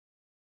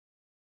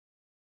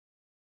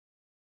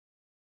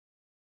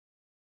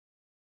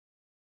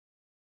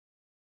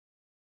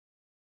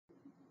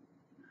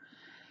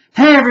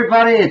Hey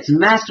everybody, it's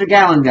Master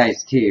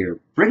Gallengeist here,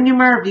 bringing you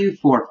my review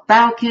for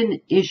Falcon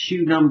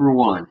issue number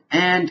 1.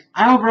 And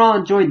I overall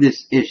enjoyed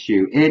this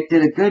issue. It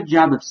did a good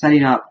job of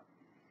setting up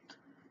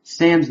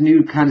Sam's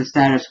new kind of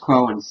status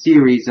quo and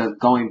series of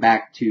going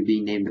back to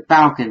being named the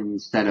Falcon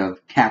instead of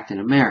Captain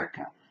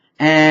America.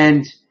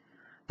 And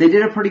they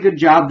did a pretty good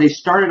job. They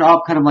started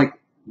off kind of like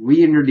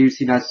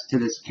reintroducing us to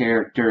this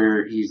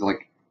character. He's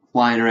like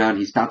flying around.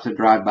 He stops a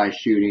drive-by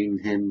shooting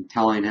him,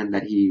 telling him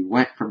that he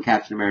went from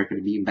Captain America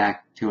to being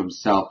back to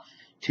himself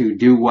to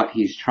do what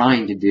he's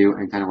trying to do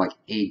and kind of like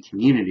aid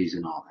communities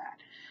and all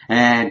that.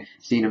 And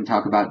seeing him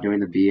talk about doing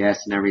the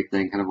BS and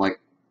everything, kind of like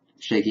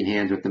shaking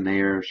hands with the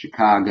mayor of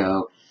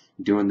Chicago,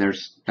 doing their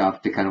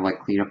stuff to kind of like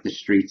clean up the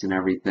streets and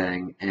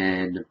everything.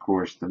 And of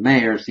course, the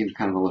mayor seems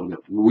kind of a little bit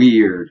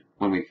weird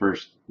when we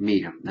first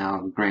meet him.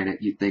 Now, granted,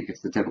 you think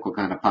it's the typical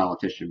kind of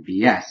politician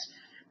BS,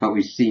 but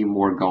we see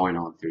more going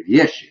on through the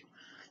issue.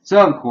 So,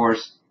 of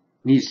course,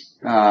 he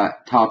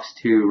talks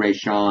to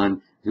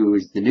Rayshawn, who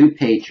is the new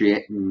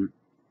Patriot, and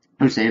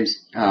who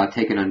Sam's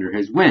taken under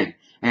his wing.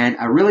 And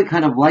I really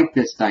kind of like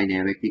this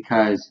dynamic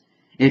because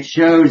it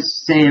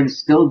shows Sam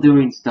still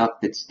doing stuff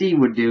that Steve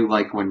would do,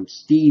 like when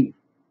Steve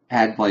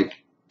had, like,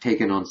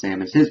 taken on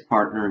Sam as his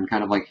partner and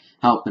kind of, like,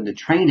 helping to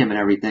train him and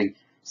everything.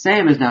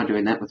 Sam is now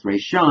doing that with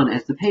Rayshawn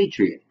as the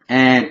Patriot.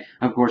 And,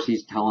 of course,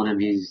 he's telling him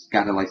he's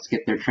got to, like,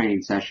 skip their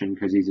training session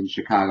because he's in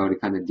Chicago to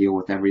kind of deal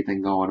with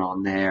everything going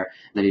on there.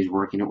 Then he's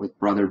working it with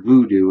Brother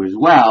Voodoo as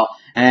well.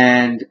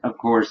 And, of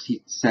course,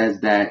 he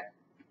says that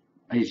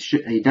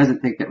he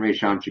doesn't think that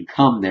Rayshawn should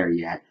come there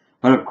yet.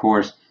 But, of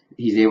course,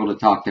 he's able to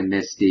talk to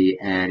Misty,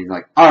 and he's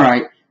like, all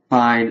right,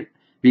 fine,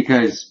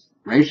 because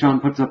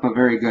Rayshawn puts up a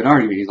very good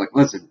argument. He's like,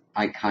 listen,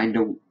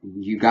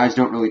 you guys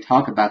don't really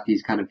talk about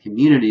these kind of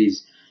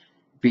communities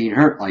being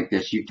hurt like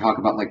this. You talk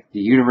about like the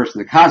universe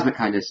and the cosmic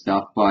kind of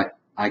stuff, but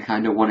I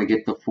kind of want to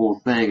get the full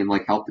thing and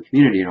like help the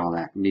community and all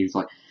that. And he's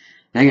like,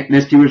 dang it,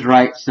 Misty was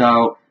right.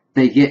 So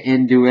they get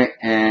into it,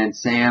 and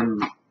Sam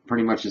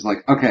pretty much is like,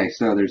 okay,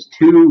 so there's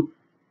two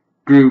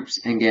groups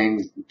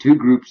gangs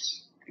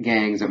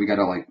that we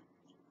gotta like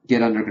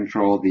get under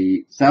control,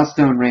 the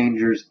Southstone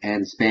Rangers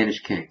and the Spanish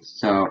Kings.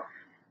 So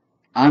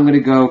I'm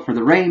gonna go for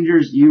the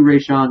Rangers, you,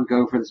 Rayshawn,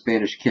 go for the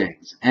Spanish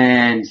Kings.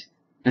 And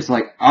it's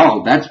like,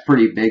 oh, that's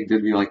pretty big to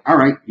be like, all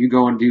right, you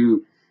go and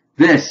do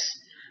this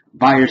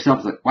by yourself.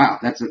 It's like, wow,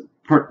 that's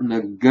putting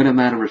a good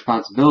amount of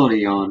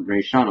responsibility on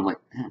Rayshawn. I'm like,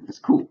 man, that's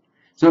cool.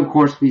 So, of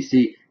course, we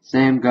see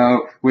Sam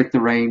go with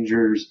the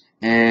Rangers,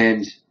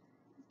 and,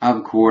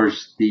 of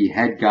course, the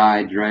head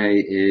guy, Dre,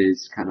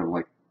 is kind of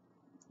like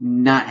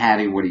not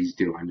having what he's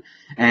doing.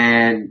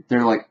 And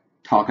they're like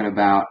talking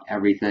about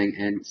everything,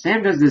 and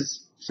Sam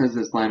says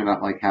this line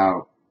about like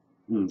how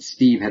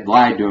Steve had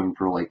lied to him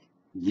for like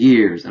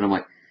years, and I'm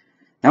like,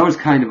 that was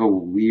kind of a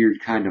weird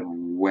kind of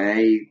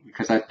way,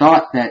 because I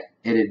thought that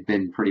it had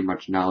been pretty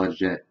much knowledge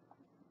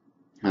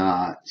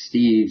that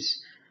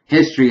Steve's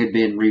history had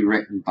been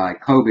rewritten by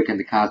Kobik and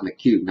the Cosmic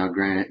Cube. Now,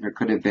 granted, there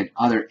could have been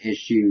other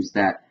issues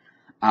that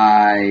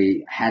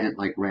I hadn't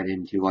like read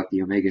into, like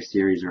the Omega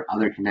series or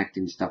other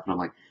connecting stuff, and I'm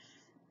like,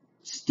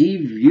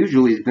 Steve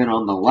usually has been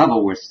on the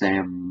level with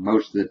Sam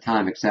most of the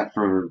time, except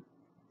for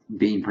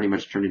being pretty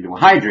much turned into a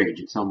Hydra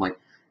agent. So I'm like,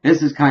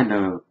 this is kind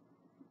of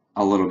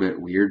a little bit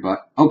weird, but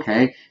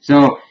okay.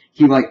 So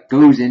he like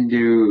goes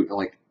into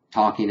like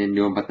talking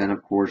into him, but then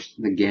of course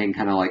the gang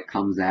kind of like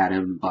comes at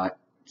him, but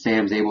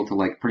Sam's able to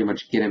like pretty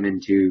much get him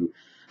into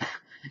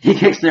he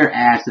kicks their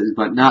asses,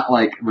 but not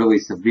like really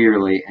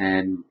severely,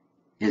 and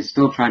is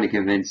still trying to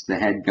convince the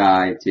head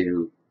guy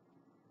to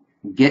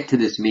get to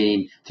this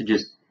meeting to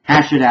just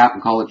hash it out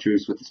and call a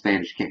truce with the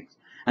Spanish Kings.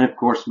 And of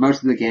course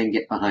most of the gang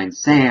get behind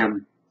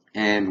Sam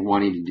and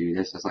wanting to do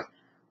this. It's like,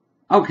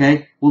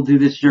 okay, we'll do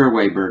this your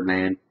way,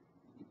 Birdman.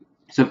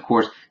 So, of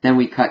course, then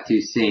we cut to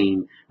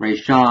seeing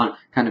Rayshawn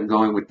kind of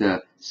going with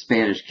the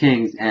Spanish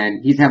Kings,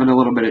 and he's having a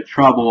little bit of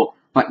trouble,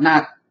 but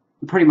not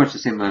pretty much the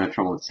same amount of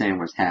trouble that Sam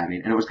was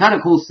having. And it was kind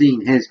of cool seeing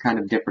his kind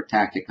of different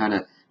tactic, kind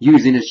of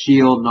using his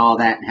shield and all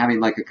that, and having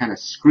like a kind of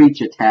screech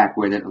attack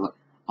with it. Like,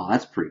 oh,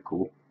 that's pretty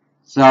cool.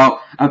 So,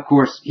 of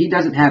course, he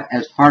doesn't have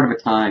as hard of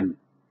a time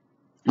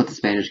with the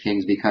Spanish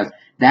Kings because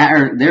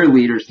their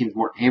leader seems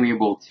more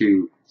amiable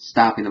to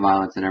stopping the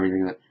violence and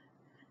everything. Like,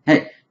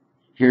 hey,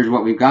 here's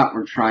what we've got.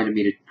 We're trying to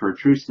meet it for a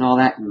truce and all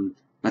that, and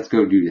let's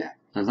go do that.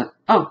 So I was like,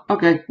 oh,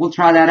 okay, we'll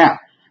try that out.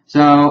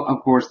 So,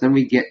 of course, then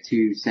we get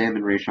to Sam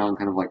and Rayshawn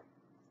kind of like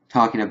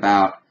talking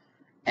about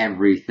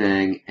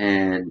everything,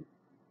 and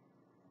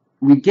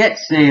we get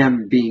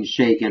Sam being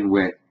shaken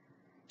with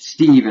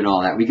Steve and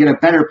all that. We get a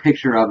better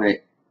picture of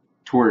it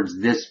towards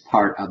this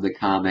part of the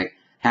comic,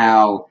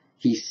 how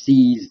he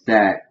sees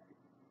that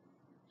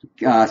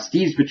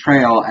Steve's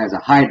betrayal as a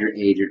Hydra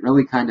agent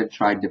really kind of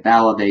tried to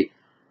validate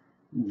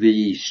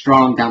the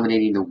strong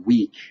dominating the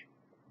weak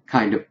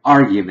kind of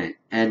argument,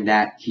 and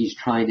that he's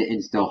trying to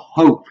instill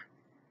hope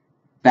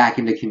back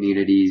into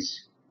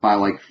communities by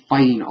like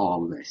fighting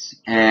all of this.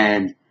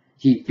 And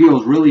he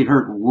feels really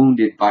hurt and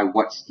wounded by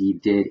what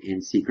Steve did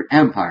in Secret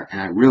Empire, and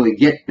I really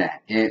get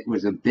that. It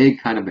was a big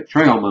kind of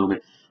betrayal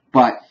moment,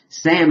 But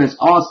Sam has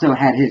also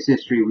had his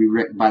history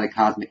rewritten by the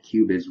Cosmic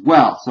Cube as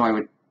well. So I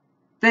would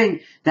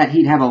think that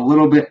he'd have a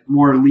little bit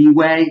more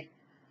leeway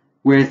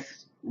with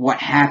what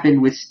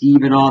happened with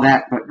Steve and all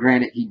that. But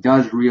granted, he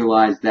does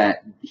realize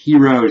that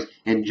heroes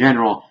in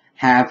general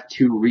have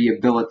to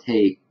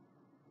rehabilitate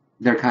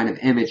their kind of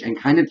image and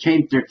kind of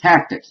change their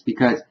tactics,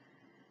 because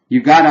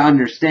you've got to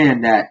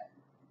understand that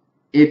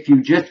if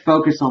you just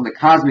focus on the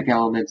cosmic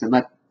elements and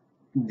let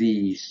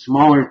the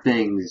smaller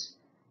things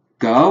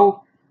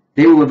go,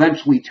 they will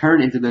eventually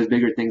turn into those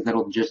bigger things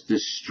that'll just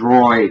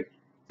destroy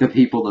the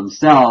people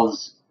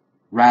themselves,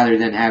 rather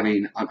than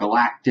having a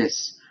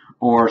Galactus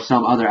or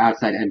some other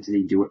outside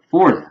entity do it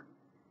for them.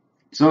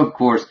 So of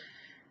course,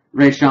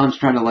 Ray Sean's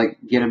trying to like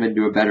get him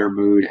into a better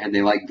mood, and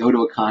they like go to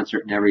a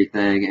concert and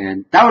everything,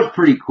 and that was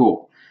pretty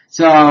cool.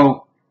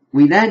 So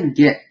we then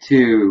get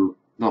to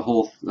the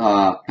whole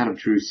kind of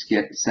true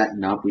skit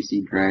setting up. We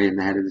see Dre and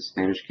the head of the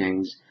Spanish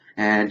Kings,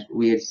 and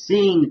we had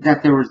seen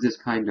that there was this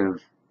kind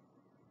of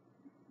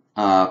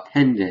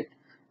pendant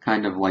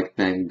kind of like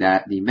thing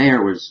that the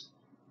mayor was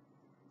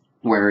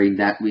wearing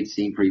that we'd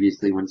seen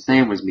previously when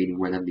Sam was meeting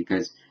with him,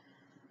 because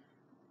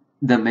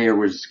the mayor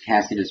was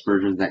casting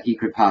aspersions that he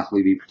could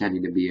possibly be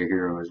pretending to be a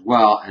hero as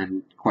well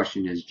and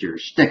question his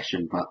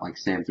jurisdiction. But like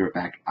Sam threw it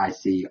back, I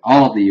see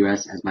all of the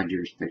U.S. as my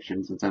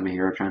jurisdiction since I'm a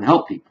hero trying to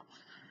help people.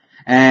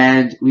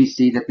 And we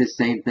see that this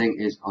same thing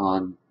is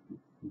on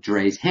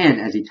Dre's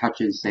hand as he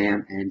touches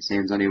Sam, and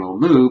Sam's unable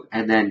to move,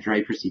 and then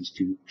Dre proceeds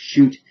to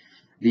shoot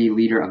the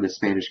leader of the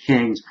Spanish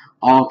Kings.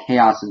 All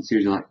chaos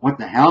ensues. You're like, what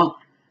the hell?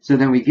 So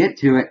then we get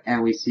to it,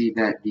 and we see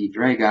that the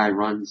Dre guy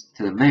runs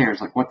to the mayor.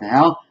 It's like, what the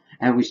hell?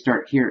 And we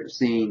start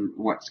seeing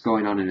what's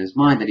going on in his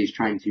mind, that he's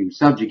trying to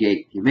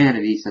subjugate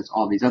humanity since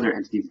all these other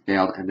entities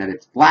failed, and that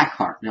it's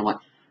Blackheart. And I'm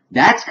like,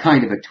 that's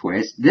kind of a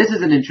twist. This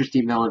is an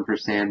interesting villain for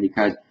Sam,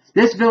 because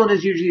this villain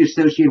is usually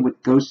associated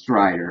with Ghost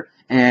Rider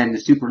and the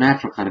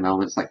supernatural kind of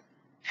elements. Like,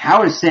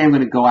 how is Sam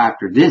going to go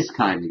after this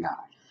kind of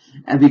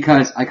guy? And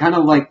because I kind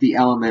of like the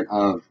element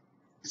of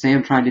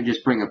Sam trying to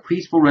just bring a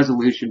peaceful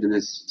resolution to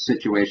this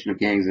situation of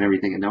gangs and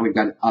everything, and now we've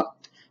got it up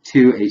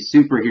to a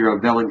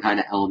superhero villain kind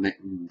of element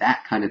and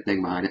that kind of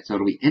thing behind it. So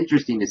it'll be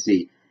interesting to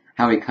see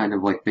how he kind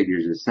of like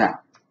figures this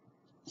out.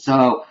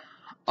 So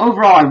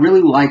overall, I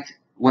really liked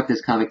what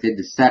this comic did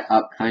to set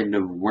up kind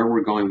of where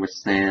we're going with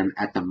Sam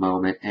at the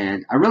moment,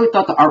 and I really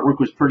thought the artwork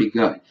was pretty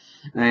good.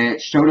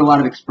 It showed a lot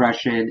of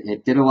expression.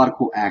 It did a lot of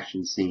cool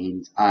action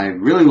scenes. I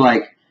really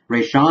like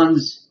Ray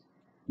Sean's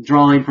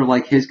drawing for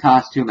like his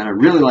costume, and I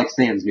really like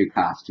Sam's new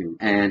costume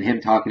and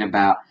him talking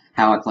about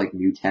how it's like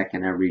new tech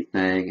and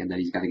everything, and that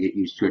he's got to get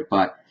used to it,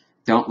 but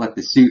don't let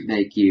the suit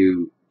make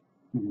you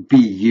be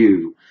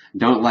you.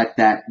 Don't let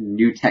that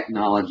new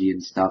technology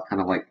and stuff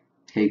kind of like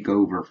take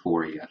over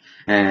for you.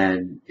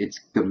 And it's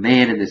the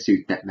man in the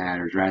suit that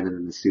matters rather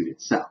than the suit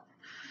itself.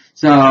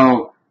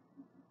 So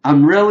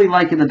I'm really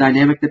liking the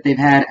dynamic that they've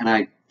had, and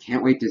I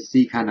can't wait to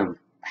see kind of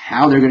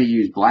how they're going to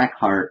use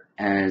Blackheart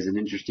as an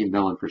interesting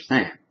villain for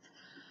Sam.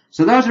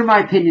 So those are my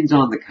opinions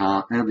on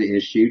the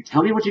issue.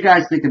 Tell me what you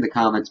guys think in the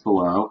comments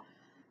below.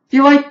 If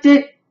you liked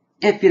it,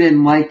 if you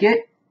didn't like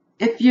it,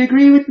 if you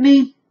agree with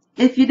me,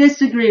 if you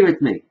disagree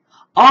with me.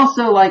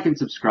 Also like and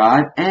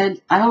subscribe, and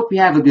I hope you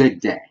have a good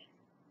day.